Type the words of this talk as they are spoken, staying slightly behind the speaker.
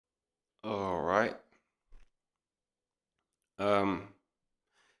right?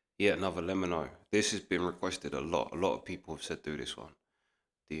 Yeah, another LEMMiNO. This has been requested a lot. A lot of people have said do this one.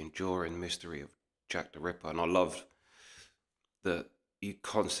 The Enduring Mystery of Jack the Ripper. And I love that you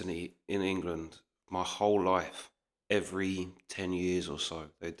constantly, in England, my whole life, every 10 years or so,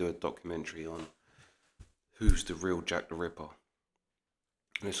 they do a documentary on who's the real Jack the Ripper.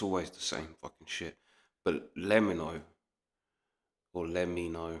 And it's always the same fucking shit. But LEMMiNO, or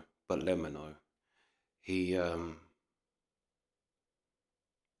LEMMiNO, but LEMMiNO, he,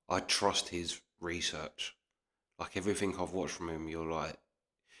 I trust his research. Like everything I've watched from him, you're like,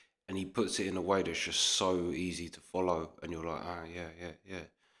 and he puts it in a way that's just so easy to follow, and you're like, ah, yeah.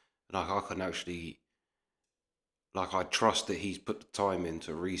 And I can actually, like, I trust that he's put the time in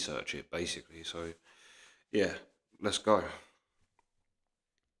to research it, basically. So, yeah, let's go.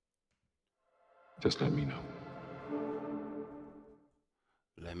 Just let me know.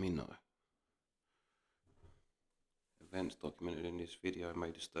 Let me know. Events documented in this video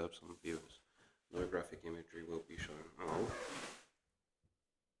may disturb some viewers. No graphic imagery will be shown. Oh.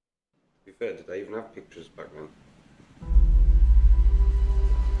 To be fair, did they even have pictures back then?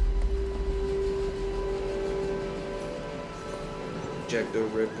 Jack the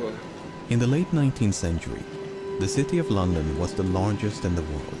Ripper. In the late 19th century, the city of London was the largest in the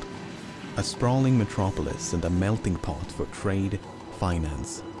world. A sprawling metropolis and a melting pot for trade,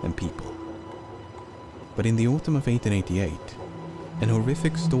 finance, and people. But in the autumn of 1888, an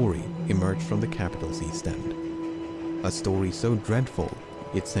horrific story emerged from the capital's East End. A story so dreadful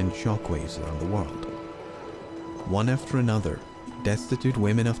it sent shockwaves around the world. One after another, destitute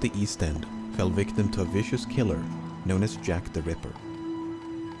women of the East End fell victim to a vicious killer known as Jack the Ripper.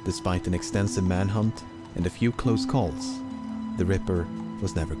 Despite an extensive manhunt and a few close calls, the Ripper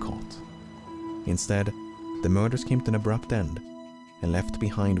was never caught. Instead, the murders came to an abrupt end and left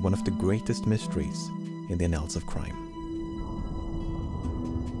behind one of the greatest mysteries in the annals of crime.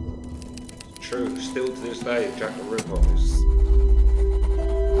 True, still to this day, Jack the Ripper is...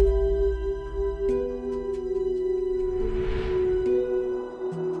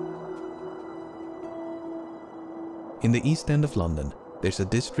 In the East End of London, there's a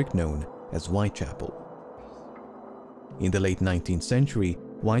district known as Whitechapel. In the late 19th century,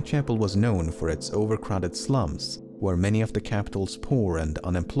 Whitechapel was known for its overcrowded slums, where many of the capital's poor and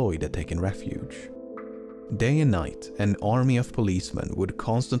unemployed had taken refuge. Day and night, an army of policemen would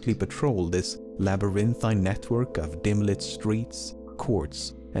constantly patrol this labyrinthine network of dim-lit streets,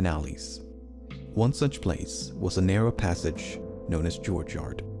 courts, and alleys. One such place was a narrow passage known as George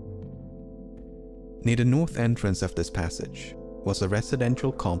Yard. Near the north entrance of this passage was a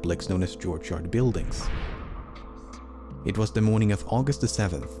residential complex known as George Yard Buildings. It was the morning of August the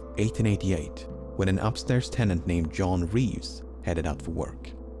 7th, 1888, when an upstairs tenant named John Reeves headed out for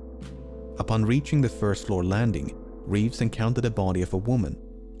work. Upon reaching the first floor landing, Reeves encountered the body of a woman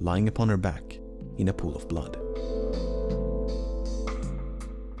lying upon her back in a pool of blood.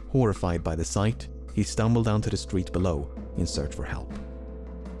 Horrified by the sight, he stumbled down to the street below in search for help.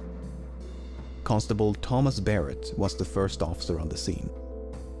 Constable Thomas Barrett was the first officer on the scene.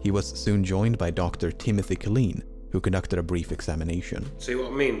 He was soon joined by Dr. Timothy Killeen, who conducted a brief examination. See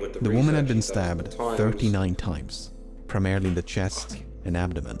what I mean with the woman had been stabbed 39 times, primarily in the chest and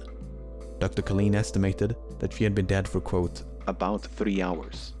abdomen. Dr. Killeen estimated that she had been dead for, quote, about 3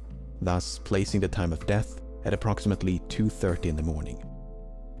 hours, thus placing the time of death at approximately 2:30 in the morning.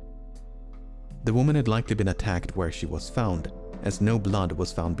 The woman had likely been attacked where she was found, as no blood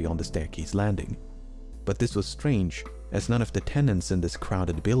was found beyond the staircase landing. But this was strange, as none of the tenants in this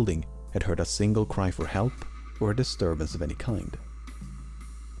crowded building had heard a single cry for help or a disturbance of any kind.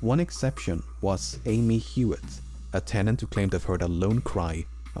 One exception was Amy Hewitt, a tenant who claimed to have heard a lone cry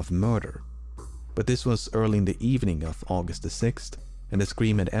of murder. But this was early in the evening of August the 6th, and the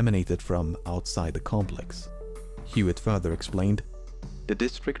scream had emanated from outside the complex. Hewitt further explained, "The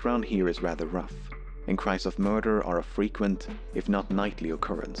district round here is rather rough, and cries of murder are a frequent, if not nightly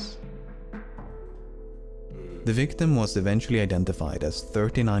occurrence." The victim was eventually identified as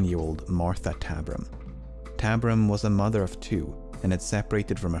 39-year-old Martha Tabram. Tabram was a mother of 2 and had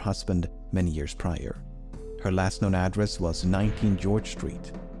separated from her husband many years prior. Her last known address was 19 George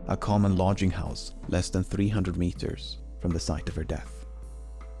Street, a common lodging house less than 300 meters from the site of her death.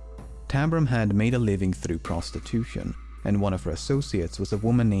 Tabram had made a living through prostitution, and one of her associates was a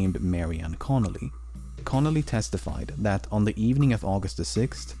woman named Mary Ann Connolly. Connolly testified that on the evening of August the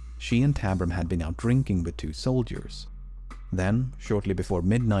 6th, she and Tabram had been out drinking with 2 soldiers. Then, shortly before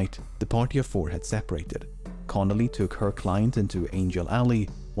midnight, the party of 4 had separated. Connolly took her client into Angel Alley,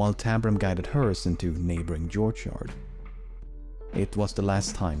 while Tabram guided hers into neighboring George Yard. it was the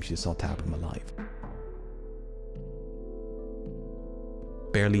last time she saw Tabram alive.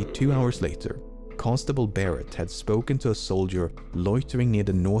 Barely 2 hours later, Constable Barrett had spoken to a soldier loitering near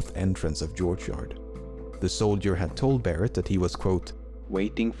the north entrance of George Yard. The soldier had told Barrett that he was, quote,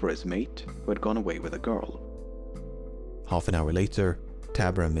 waiting for his mate who had gone away with a girl. Half an hour later,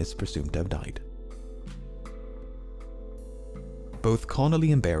 Tabram is presumed to have died. Both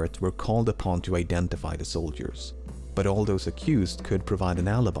Connolly and Barrett were called upon to identify the soldiers, but all those accused could provide an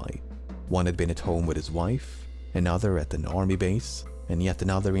alibi. One had been at home with his wife, another at an army base, and yet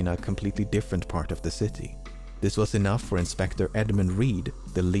another in a completely different part of the city. This was enough for Inspector Edmund Reed,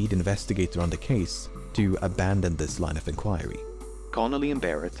 the lead investigator on the case, to abandon this line of inquiry. Connolly and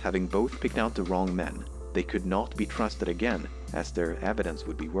Barrett having both picked out the wrong men, they could not be trusted again, as their evidence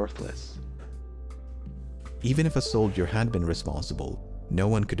would be worthless. Even if a soldier had been responsible, no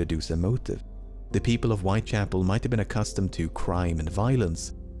one could deduce a motive. The people of Whitechapel might have been accustomed to crime and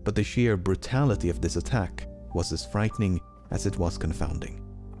violence, but the sheer brutality of this attack was as frightening as it was confounding.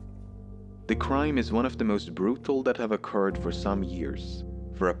 The crime is one of the most brutal that have occurred for some years.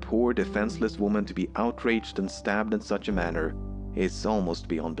 For a poor, defenseless woman to be outraged and stabbed in such a manner is almost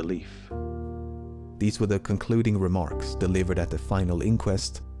beyond belief. These were the concluding remarks delivered at the final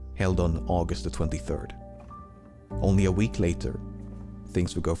inquest held on August the 23rd. Only a week later,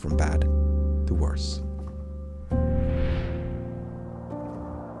 things would go from bad to worse.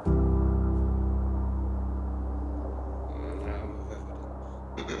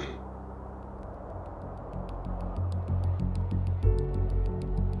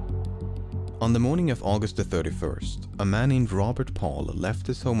 On the morning of August the 31st, a man named Robert Paul left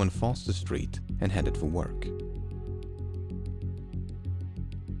his home on Foster Street and headed for work.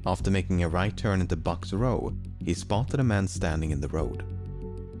 After making a right turn into Bucks Row, he spotted a man standing in the road.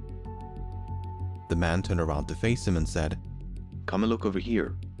 The man turned around to face him and said, "Come and look over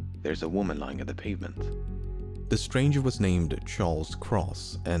here. There's a woman lying at the pavement." The stranger was named Charles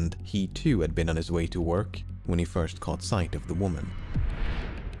Cross, and he too had been on his way to work when he first caught sight of the woman.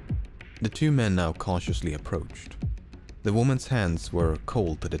 The two men now cautiously approached. The woman's hands were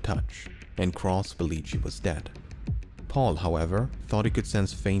cold to the touch, and Cross believed she was dead. Paul, however, thought he could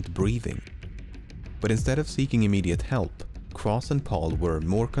sense faint breathing. But instead of seeking immediate help, Cross and Paul were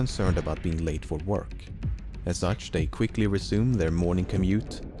more concerned about being late for work. As such, they quickly resumed their morning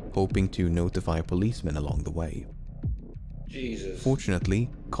commute, hoping to notify policemen along the way. Jesus. Fortunately,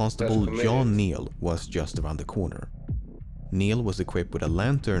 Constable John Neal was just around the corner. Neal was equipped with a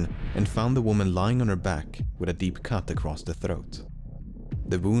lantern and found the woman lying on her back with a deep cut across the throat.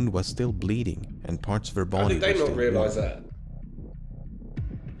 The wound was still bleeding and parts of her body were still warm. How did they not realise that?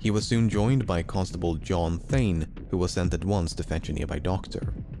 He was soon joined by Constable John Thane, who was sent at once to fetch a nearby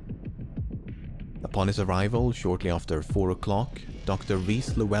doctor. Upon his arrival, shortly after 4 o'clock, Dr.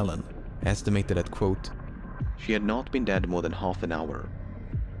 Reese Llewellyn estimated that, quote, she had not been dead more than half an hour.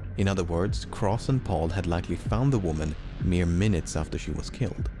 In other words, Cross and Paul had likely found the woman mere minutes after she was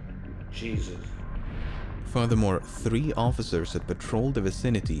killed. Jesus. Furthermore, 3 officers had patrolled the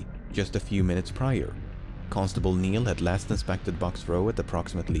vicinity just a few minutes prior. Constable Neal had last inspected Bucks Row at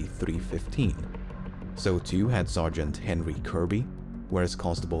approximately 3:15. So too had Sergeant Henry Kirby, whereas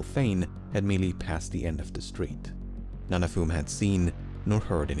Constable Thane had merely passed the end of the street, none of whom had seen nor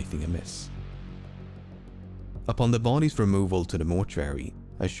heard anything amiss. Upon the body's removal to the mortuary,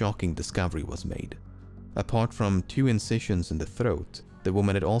 a shocking discovery was made. Apart from 2 incisions in the throat, the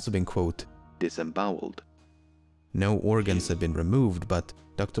woman had also been, quote, disemboweled. No organs had been removed, but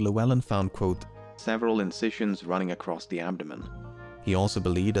Dr. Llewellyn found, quote, several incisions running across the abdomen. He also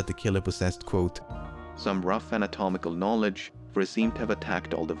believed that the killer possessed, quote, some rough anatomical knowledge, for he seemed to have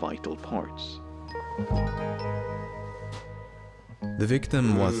attacked all the vital parts. The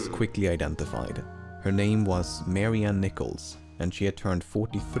victim was quickly identified. Her name was Mary Ann Nichols, and she had turned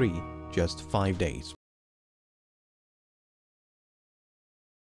 43 just 5 days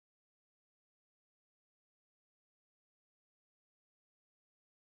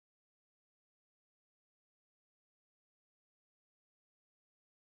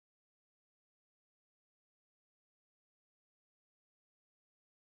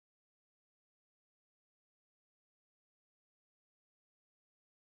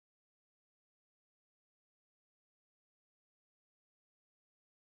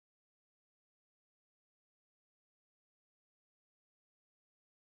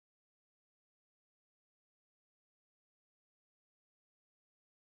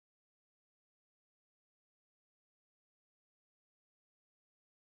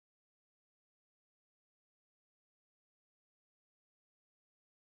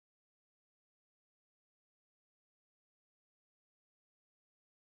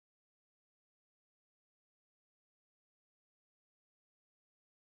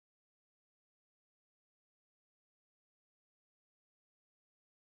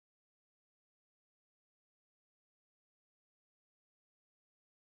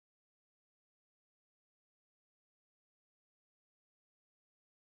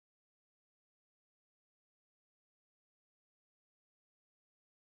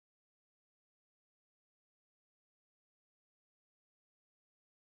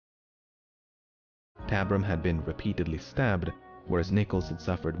Tabram had been repeatedly stabbed, whereas Nichols had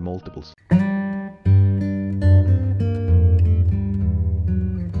suffered multiple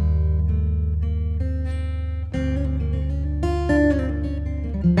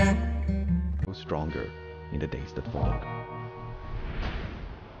stronger in the days that followed.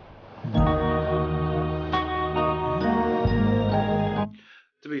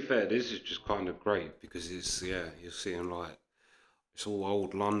 To be fair, this is just kind of great because it's, yeah, you're seeing like, it's all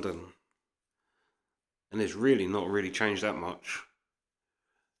old London. And it's really not really changed that much,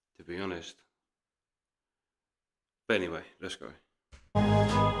 to be honest. But anyway, let's go.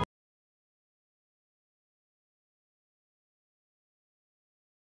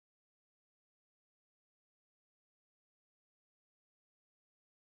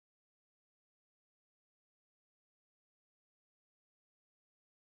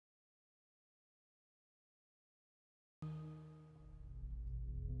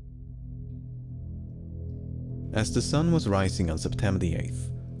 As the sun was rising on September the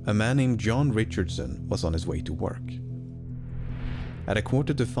 8th, a man named John Richardson was on his way to work. At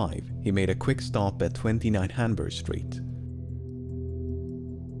 4:45, he made a quick stop at 29 Hanbury Street.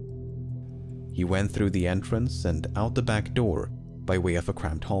 He went through the entrance and out the back door by way of a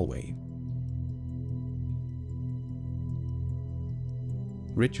cramped hallway.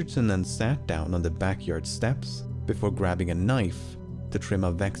 Richardson then sat down on the backyard steps before grabbing a knife to trim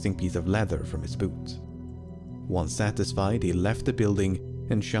a vexing piece of leather from his boot. Once satisfied, he left the building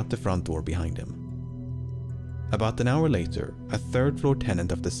and shut the front door behind him. About an hour later, a third-floor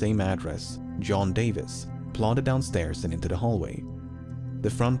tenant of the same address, John Davis, plodded downstairs and into the hallway. The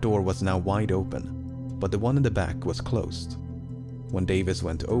front door was now wide open, but the one in the back was closed. When Davis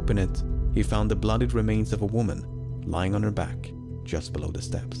went to open it, he found the bloodied remains of a woman lying on her back just below the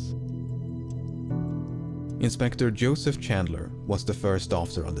steps. Inspector Joseph Chandler was the first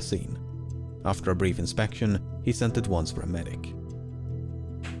officer on the scene. After a brief inspection, he sent at once for a medic.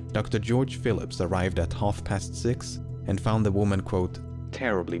 Dr. George Phillips arrived at 6:30 and found the woman, quote,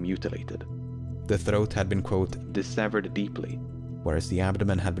 terribly mutilated. The throat had been, quote, dissevered deeply, whereas the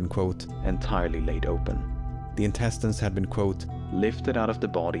abdomen had been, quote, entirely laid open. The intestines had been, quote, lifted out of the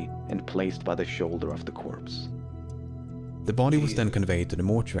body and placed by the shoulder of the corpse. The body was then conveyed to the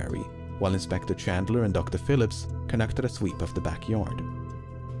mortuary, while Inspector Chandler and Dr. Phillips conducted a sweep of the backyard.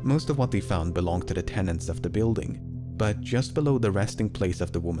 Most of what they found belonged to the tenants of the building, but just below the resting place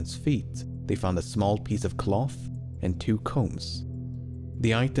of the woman's feet, they found a small piece of cloth and 2 combs.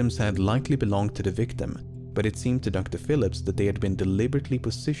 The items had likely belonged to the victim, but it seemed to Dr. Phillips that they had been deliberately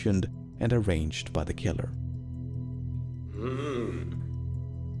positioned and arranged by the killer.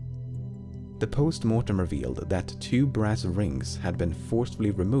 The post-mortem revealed that 2 brass rings had been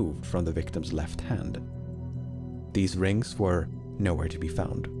forcefully removed from the victim's left hand. These rings were nowhere to be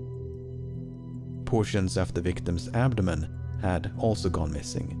found. Portions of the victim's abdomen had also gone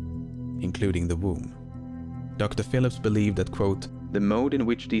missing, including the womb. Dr. Phillips believed that, quote, the mode in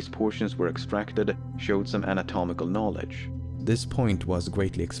which these portions were extracted showed some anatomical knowledge. This point was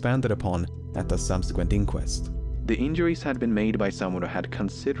greatly expanded upon at a subsequent inquest. The injuries had been made by someone who had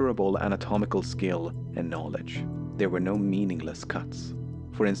considerable anatomical skill and knowledge. There were no meaningless cuts.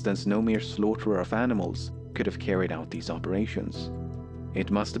 For instance, no mere slaughterer of animals could have carried out these operations. It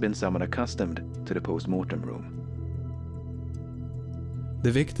must have been someone accustomed to the post-mortem room.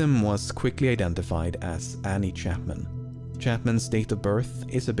 The victim was quickly identified as Annie Chapman. Chapman's date of birth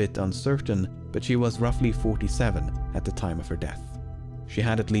is a bit uncertain, but she was roughly 47 at the time of her death. She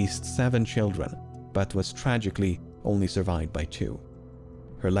had at least 7 children, but was tragically only survived by 2.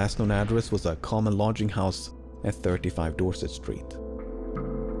 Her last known address was a common lodging house at 35 Dorset Street.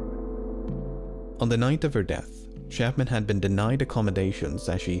 On the night of her death, Chapman had been denied accommodations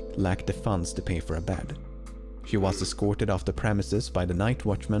as she lacked the funds to pay for a bed. She was escorted off the premises by the night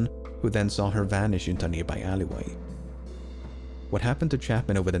watchman, who then saw her vanish into a nearby alleyway. What happened to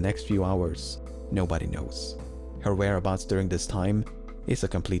Chapman over the next few hours, nobody knows. Her whereabouts during this time is a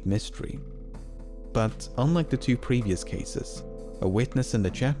complete mystery. But unlike the 2 previous cases, a witness in the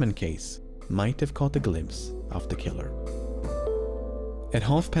Chapman case might have caught a glimpse of the killer. At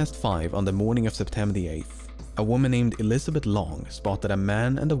 5:30 on the morning of September the 8th, a woman named Elizabeth Long spotted a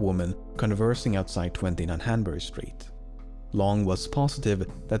man and a woman conversing outside 29 Hanbury Street. Long was positive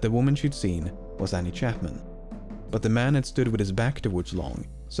that the woman she'd seen was Annie Chapman, but the man had stood with his back towards Long,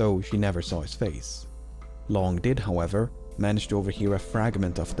 so she never saw his face. Long did, however, manage to overhear a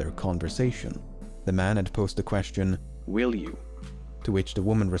fragment of their conversation. The man had posed the question, "Will you?" to which the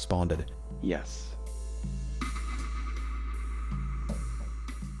woman responded, "Yes."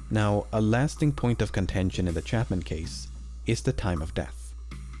 Now, a lasting point of contention in the Chapman case is the time of death.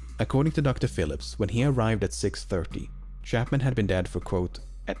 According to Dr. Phillips, when he arrived at 6:30, Chapman had been dead for, quote,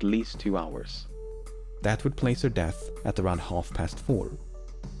 at least 2 hours. That would place her death at around 4:30.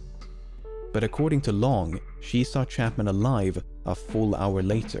 But according to Long, she saw Chapman alive a full hour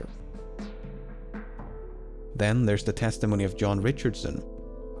later. Then there's the testimony of John Richardson.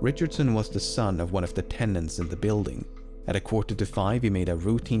 Richardson was the son of one of the tenants in the building. At 4:45, he made a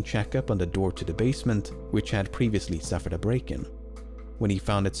routine checkup on the door to the basement, which had previously suffered a break-in. When he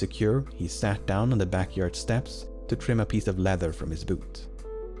found it secure, he sat down on the backyard steps to trim a piece of leather from his boot.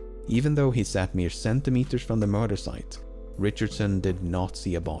 Even though he sat mere centimeters from the murder site, Richardson did not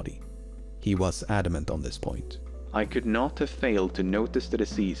see a body. He was adamant on this point. I could not have failed to notice the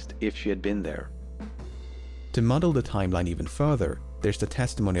deceased if she had been there. To muddle the timeline even further, there's the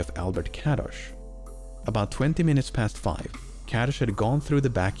testimony of Albert Kadosh. About 20 minutes past 5, Kadosh had gone through the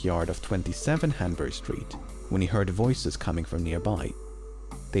backyard of 27 Hanbury Street when he heard voices coming from nearby.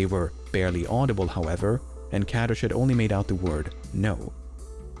 They were barely audible, however, and Kadosh had only made out the word no.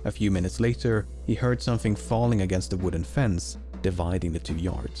 A few minutes later, he heard something falling against the wooden fence dividing the 2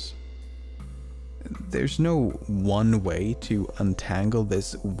 yards. There's no one way to untangle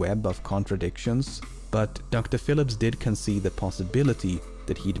this web of contradictions, but Dr. Phillips did concede the possibility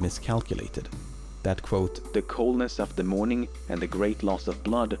that he'd miscalculated. That, quote, the coldness of the morning and the great loss of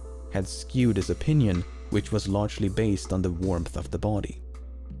blood had skewed his opinion, which was largely based on the warmth of the body.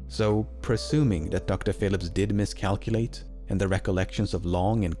 So, presuming that Dr. Phillips did miscalculate and the recollections of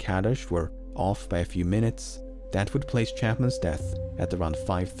Long and Kadosh were off by a few minutes, that would place Chapman's death at around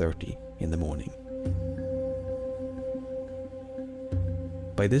 5:30 in the morning.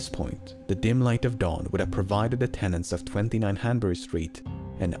 By this point, the dim light of dawn would have provided the tenants of 29 Hanbury Street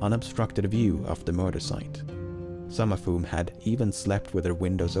an unobstructed view of the murder site, some of whom had even slept with their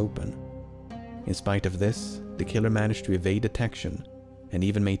windows open. In spite of this, the killer managed to evade detection and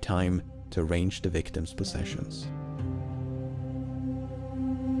even made time to arrange the victim's possessions.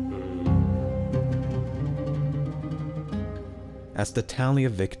 As the tally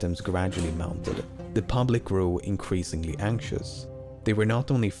of victims gradually mounted, the public grew increasingly anxious. They were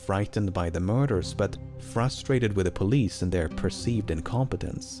not only frightened by the murders, but frustrated with the police and their perceived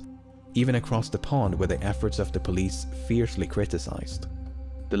incompetence. Even across the pond were the efforts of the police fiercely criticized.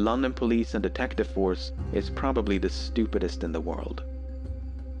 The London police and detective force is probably the stupidest in the world.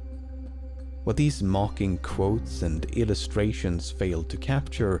 What these mocking quotes and illustrations failed to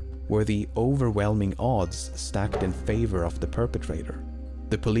capture were the overwhelming odds stacked in favor of the perpetrator.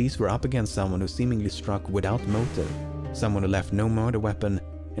 The police were up against someone who seemingly struck without motive, someone who left no murder weapon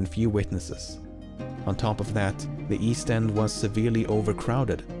and few witnesses. On top of that, the East End was severely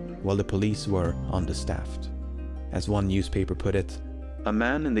overcrowded, while the police were understaffed. As one newspaper put it, "A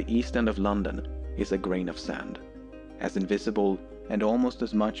man in the East End of London is a grain of sand, as invisible and almost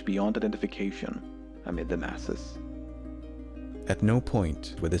as much beyond identification amid the masses." At no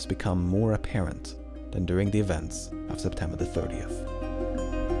point would this become more apparent than during the events of September the 30th.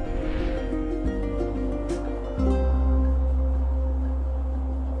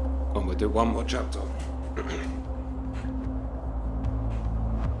 We'll do one more chapter.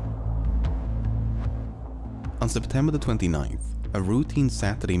 On September the 29th, a routine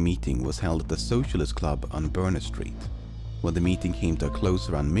Saturday meeting was held at the Socialist Club on Berners Street. When the meeting came to a close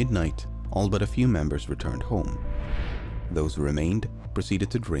around midnight, all but a few members returned home. Those who remained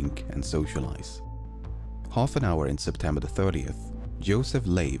proceeded to drink and socialize. Half an hour in September the 30th, Joseph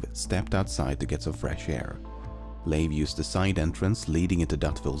Lave stepped outside to get some fresh air. Lave used the side entrance leading into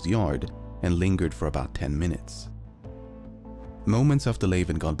Dutville's yard and lingered for about 10 minutes. Moments after Lave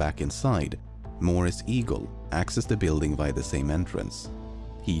had gone back inside, Morris Eagle accessed the building via the same entrance.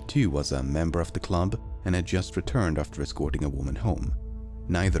 He too was a member of the club and had just returned after escorting a woman home.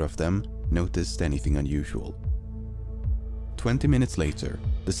 Neither of them noticed anything unusual. 20 minutes later,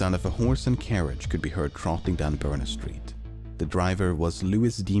 the sound of a horse and carriage could be heard trotting down Berners Street. The driver was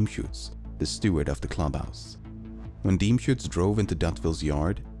Louis Diemschutz, the steward of the clubhouse. When Diemschutz drove into Dutville's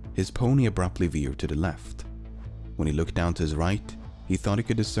yard, his pony abruptly veered to the left. When he looked down to his right, he thought he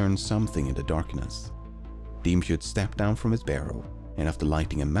could discern something in the darkness. Diemschutz stepped down from his barrow and after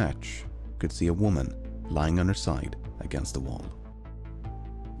lighting a match, could see a woman lying on her side against the wall.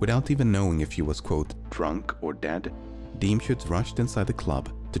 Without even knowing if she was, quote, drunk or dead, Diemschutz rushed inside the club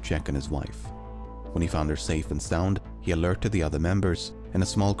to check on his wife. When he found her safe and sound, he alerted the other members and a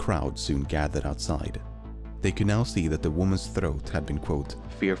small crowd soon gathered outside. They could now see that the woman's throat had been, quote,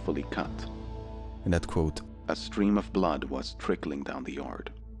 fearfully cut, and that, quote, a stream of blood was trickling down the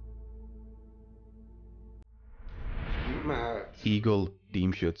yard. Mad. Eagle,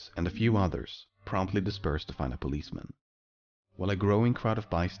 Diemschutz, and a few others promptly dispersed to find a policeman. While a growing crowd of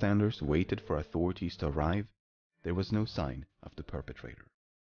bystanders waited for authorities to arrive, there was no sign of the perpetrator.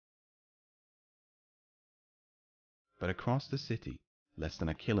 But across the city, less than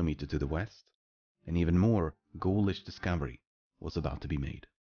a kilometer to the west, an even more ghoulish discovery was about to be made.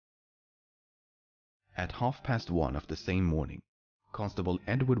 At 1:30 of the same morning, Constable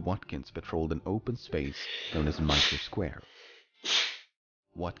Edward Watkins patrolled an open space known as Mitre Square.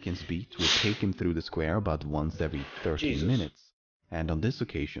 Watkins' beat would take him through the square about once every 13 minutes, and on this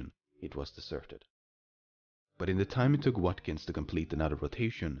occasion it was deserted. But in the time it took Watkins to complete another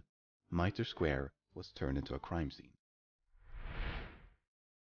rotation, Mitre Square was turned into a crime scene.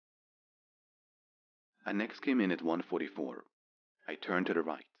 I next came in at 1:44. I turned to the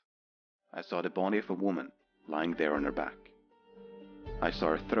right. I saw the body of a woman lying there on her back. I saw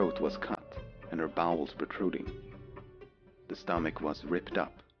her throat was cut and her bowels protruding. The stomach was ripped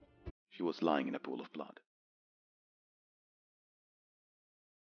up. She was lying in a pool of blood.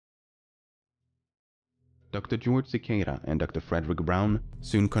 Dr. George Siqueira and Dr. Frederick Brown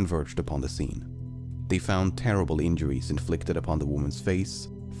soon converged upon the scene. They found terrible injuries inflicted upon the woman's face,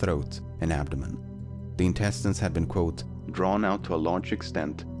 throat, and abdomen. The intestines had been, quote, drawn out to a large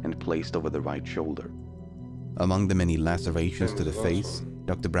extent and placed over the right shoulder. Among the many lacerations to the face,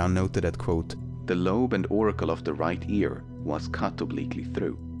 Dr. Brown noted that, quote, the lobe and auricle of the right ear was cut obliquely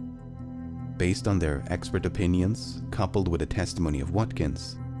through. Based on their expert opinions, coupled with the testimony of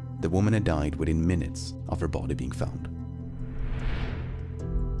Watkins, the woman had died within minutes of her body being found.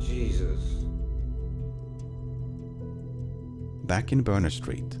 Jesus. Back in Berner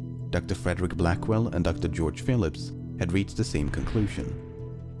Street, Dr. Frederick Blackwell and Dr. George Phillips had reached the same conclusion.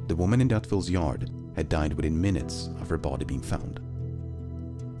 The woman in Dutville's yard had died within minutes of her body being found.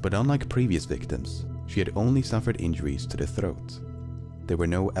 But unlike previous victims, she had only suffered injuries to the throat. There were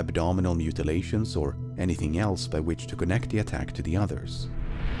no abdominal mutilations or anything else by which to connect the attack to the others.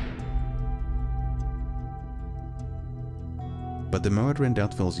 But the murder in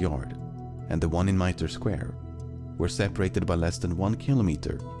Dutville's yard and the one in Mitre Square were separated by less than 1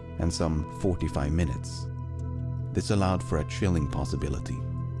 kilometer and some 45 minutes. This allowed for a chilling possibility.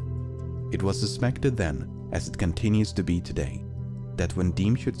 It was suspected then, as it continues to be today, that when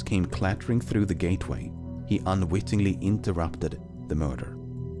Diemschutz came clattering through the gateway, he unwittingly interrupted the murder.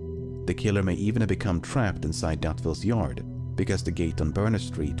 The killer may even have become trapped inside Dutville's yard because the gate on Berner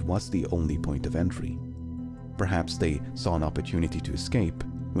Street was the only point of entry. Perhaps they saw an opportunity to escape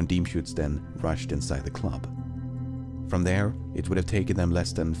when Diemschutz then rushed inside the club. From there, it would have taken them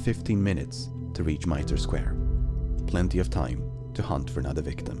less than 15 minutes to reach Mitre Square. Plenty of time to hunt for another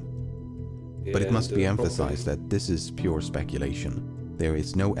victim. Yeah, but it must be emphasized that this is pure speculation. There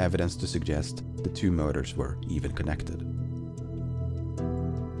is no evidence to suggest the two murders were even connected.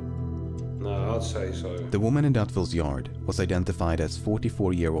 No, I'd say so. The woman in Dutville's yard was identified as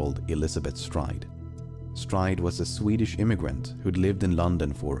 44-year-old Elizabeth Stride. Stride was a Swedish immigrant who'd lived in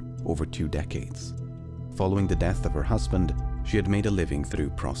London for over 2 decades. Following the death of her husband, she had made a living through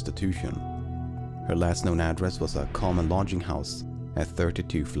prostitution. Her last known address was a common lodging house at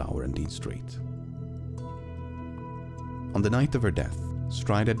 32 Flower and Dean Street. On the night of her death,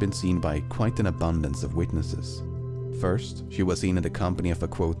 Stride had been seen by quite an abundance of witnesses. First, she was seen in the company of a,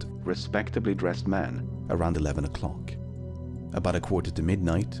 quote, respectably dressed man around 11 o'clock. About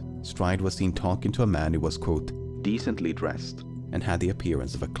 1:45, Stride was seen talking to a man who was, quote, decently dressed and had the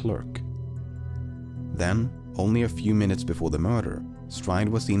appearance of a clerk. Then, only a few minutes before the murder, Stride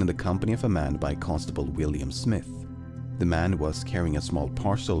was seen in the company of a man by Constable William Smith. The man was carrying a small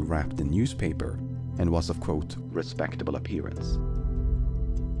parcel wrapped in newspaper and was of, quote, respectable appearance.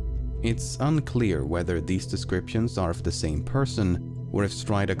 It's unclear whether these descriptions are of the same person or if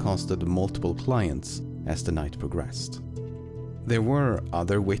Stride accosted multiple clients as the night progressed. There were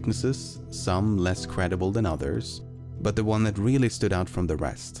other witnesses, some less credible than others, but the one that really stood out from the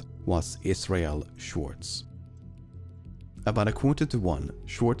rest was Israel Schwartz. About 1:45,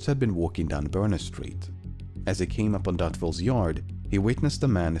 Schwartz had been walking down Berner Street. As he came up on Dutville's yard, he witnessed a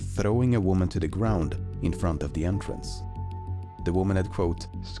man throwing a woman to the ground in front of the entrance. The woman had, quote,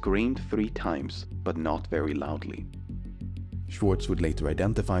 screamed 3 times, but not very loudly. Schwartz would later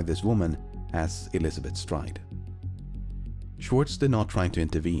identify this woman as Elizabeth Stride. Schwartz did not try to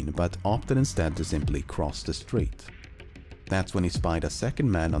intervene, but opted instead to simply cross the street. That's when he spied a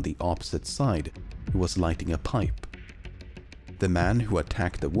second man on the opposite side who was lighting a pipe. The man who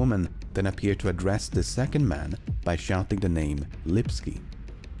attacked the woman then appeared to address the second man by shouting the name Lipsky.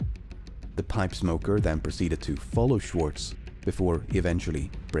 The pipe smoker then proceeded to follow Schwartz before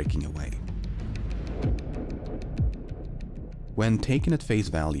eventually breaking away. When taken at face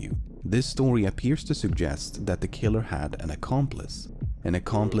value, This story appears to suggest that the killer had an accomplice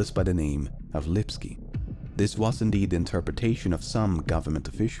by the name of Lipsky. This was indeed the interpretation of some government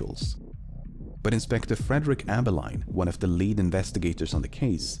officials. But Inspector Frederick Abeline, one of the lead investigators on the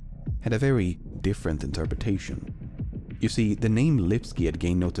case, had a very different interpretation. You see, the name Lipsky had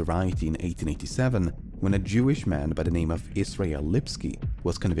gained notoriety in 1887 when a Jewish man by the name of Israel Lipsky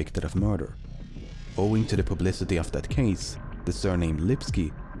was convicted of murder. Owing to the publicity of that case, the surname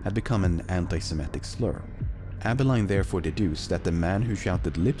Lipsky had become an anti-Semitic slur. Abeline therefore deduced that the man who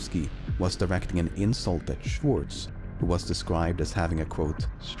shouted Lipsky was directing an insult at Schwartz, who was described as having a quote,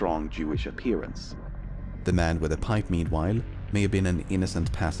 strong Jewish appearance. The man with the pipe, meanwhile, may have been an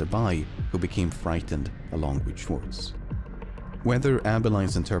innocent passerby who became frightened along with Schwartz. Whether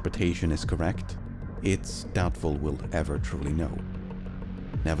Abeline's interpretation is correct, it's doubtful we'll ever truly know.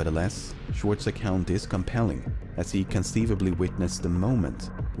 Nevertheless, Schwartz's account is compelling, as he conceivably witnessed the moment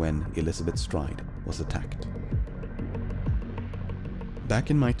when Elizabeth Stride was attacked.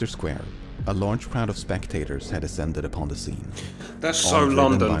 Back in Mitre Square, a large crowd of spectators had assembled upon the scene. That's so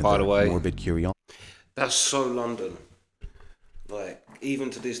London, by the way. Morbid curiosity. That's so London. Like,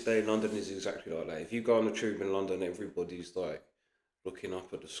 even to this day, London is exactly like that. If you go on the tube in London, everybody's like looking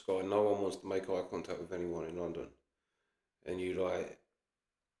up at the sky. No one wants to make eye contact with anyone in London. And you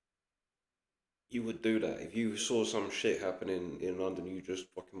would do that. If you saw some shit happening in London, you just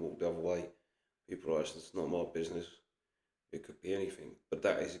fucking walk the other way. People are like, it's not my business. It could be anything. But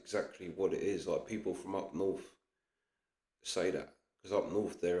that is exactly what it is. Like, people from up north say that. Because up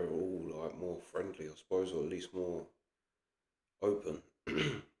north, they're all like more friendly, I suppose, or at least more open.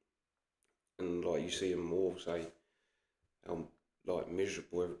 And like, you see them all say how like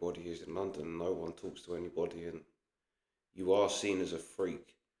miserable everybody is in London. No one talks to anybody, and you are seen as a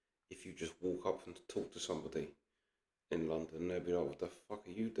freak if you just walk up and talk to somebody in London. They'll be like, what the fuck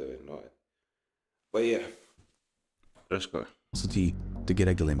are you doing? Like, but yeah, let's go. To get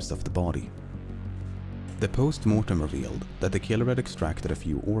a glimpse of the body. The post-mortem revealed that the killer had extracted a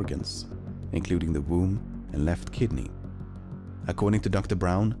few organs, including the womb and left kidney. According to Dr.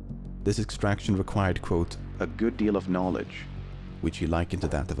 Brown, this extraction required, quote, a good deal of knowledge, which he likened to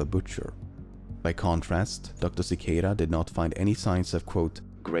that of a butcher. By contrast, Dr. Cicada did not find any signs of, quote,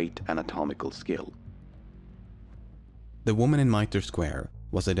 great anatomical skill. The woman in Mitre Square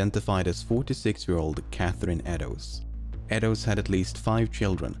was identified as 46-year-old Catherine Eddowes. Eddowes had at least 5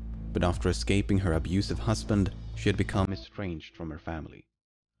 children, but after escaping her abusive husband, she had become estranged from her family.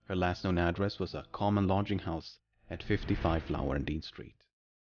 Her last known address was a common lodging house at 55 Flower and Dean Street.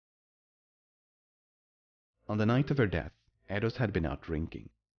 On the night of her death, Eddowes had been out drinking.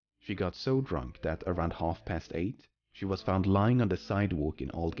 She got so drunk that around 8:30, she was found lying on the sidewalk in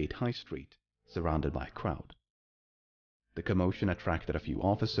Aldgate High Street, surrounded by a crowd. The commotion attracted a few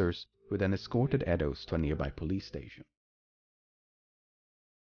officers, who then escorted Eddowes to a nearby police station.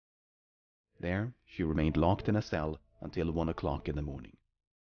 There, she remained locked in a cell until 1 o'clock in the morning.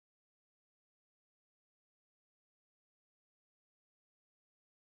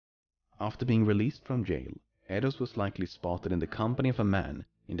 After being released from jail, Eddowes was likely spotted in the company of a man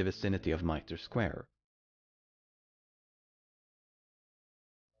in the vicinity of Mitre Square.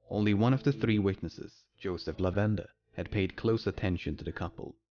 Only one of the 3 witnesses, Joseph Lavende, had paid close attention to the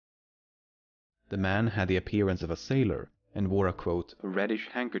couple. The man had the appearance of a sailor and wore a, quote, reddish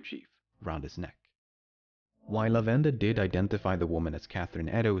handkerchief round his neck. While Lavende did identify the woman as Catherine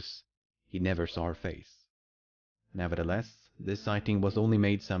Eddowes, he never saw her face. Nevertheless, this sighting was only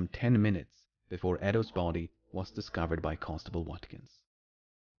made some 10 minutes before Eddowes' body was discovered by Constable Watkins.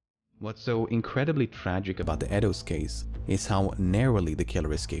 What's so incredibly tragic about the Eddowes case is how narrowly the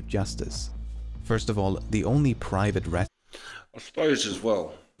killer escaped justice. First of all, the only private I suppose as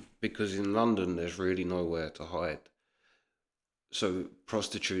well, because in London there's really nowhere to hide. So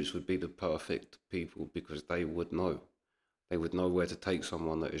prostitutes would be the perfect people because they would know. They would know where to take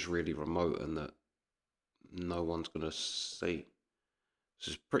someone that is really remote and that no one's going to see. This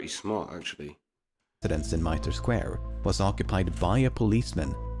is pretty smart, actually. Residence in Mitre Square was occupied by a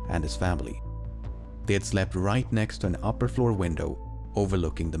policeman and his family. They had slept right next to an upper floor window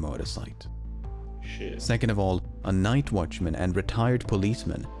overlooking the murder site. Shit. Second of all, a night watchman and retired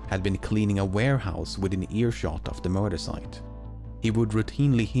policeman had been cleaning a warehouse within earshot of the murder site. He would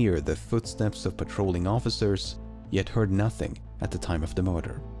routinely hear the footsteps of patrolling officers, yet heard nothing at the time of the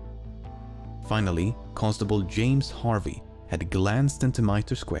murder. Finally, Constable James Harvey had glanced into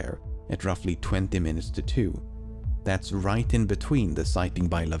Mitre Square at roughly 20 minutes to 2. That's right in between the sighting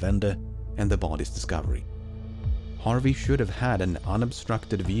by Lavende and the body's discovery. Harvey should have had an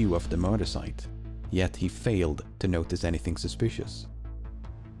unobstructed view of the murder site, yet he failed to notice anything suspicious.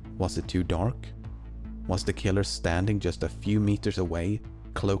 Was it too dark? Was the killer standing just a few meters away,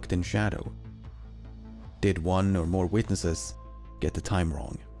 cloaked in shadow? Did one or more witnesses get the time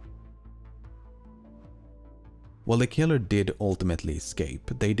wrong? While the killer did ultimately escape,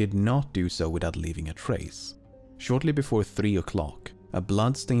 they did not do so without leaving a trace. Shortly before 3 o'clock, a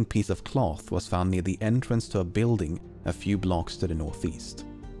blood-stained piece of cloth was found near the entrance to a building a few blocks to the northeast.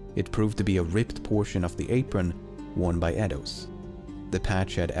 It proved to be a ripped portion of the apron worn by Edos. The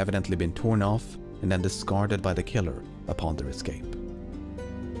patch had evidently been torn off and then discarded by the killer upon their escape.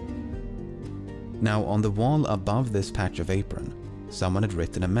 Now, on the wall above this patch of apron, someone had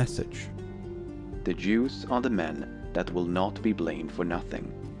written a message. "The Jews are the men that will not be blamed for nothing."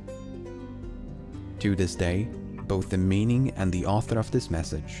 To this day, both the meaning and the author of this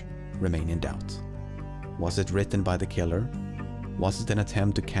message remain in doubt. Was it written by the killer? Was it an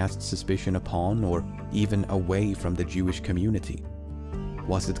attempt to cast suspicion upon or even away from the Jewish community?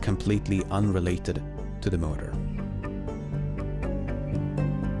 Was it completely unrelated to the murder?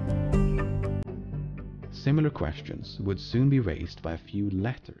 Similar questions would soon be raised by a few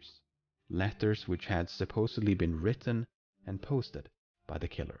letters which had supposedly been written and posted by the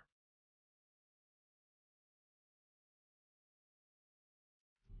killer.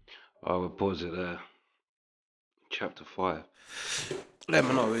 I would pause it there. Chapter 5.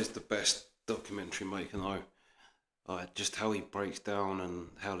 LEMMiNO is the best documentary maker though. Just how he breaks down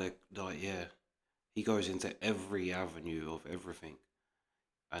and how they, like, yeah, he goes into every avenue of everything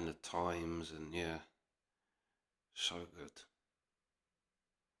and the times, and yeah, so good.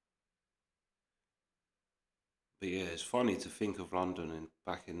 But yeah, it's funny to think of London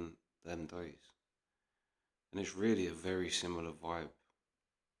back in them days, and it's really a very similar vibe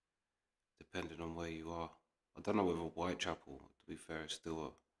depending on where you are. I don't know whether Whitechapel, to be fair, is still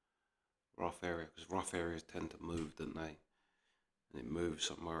a rough area, because rough areas tend to move, don't they? And it moves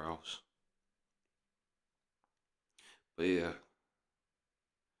somewhere else. But yeah.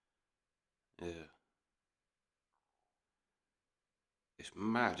 It's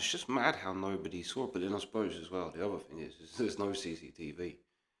mad. It's just mad how nobody saw it. But then I suppose as well, the other thing is there's no CCTV.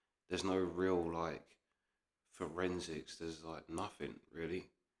 There's no real, like, forensics. There's, like, nothing,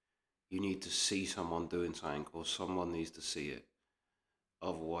 really. You need to see someone doing something, or someone needs to see it.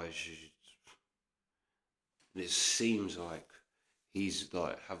 Otherwise, it seems like he's,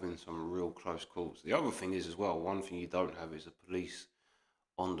 like, having some real close calls. The other thing is as well, one thing you don't have is a police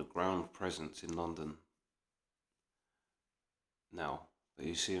on the ground presence in London now. But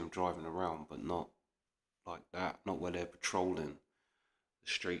you see them driving around, but not like that. Not where they're patrolling the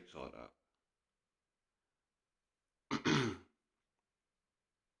streets like that.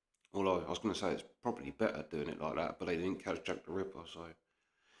 Although I was going to say it's probably better doing it like that, but they didn't catch Jack the Ripper, so.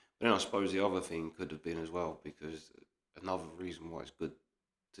 But then I suppose the other thing could have been as well, because another reason why it's good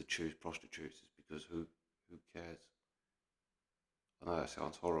to choose prostitutes is because who cares? I know that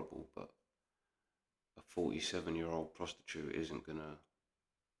sounds horrible, but a 47-year-old prostitute isn't gonna.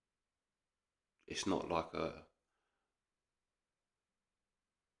 It's not like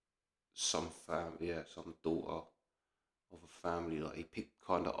some daughter of a family. Like, he picked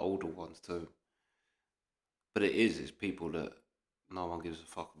kind of older ones too. But it's people that no one gives a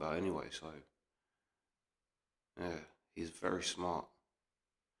fuck about anyway. So yeah, he's very smart.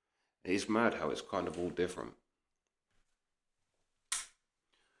 It's mad how it's kind of all different.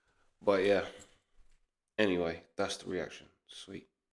 But yeah. Anyway, that's the reaction. Sweet.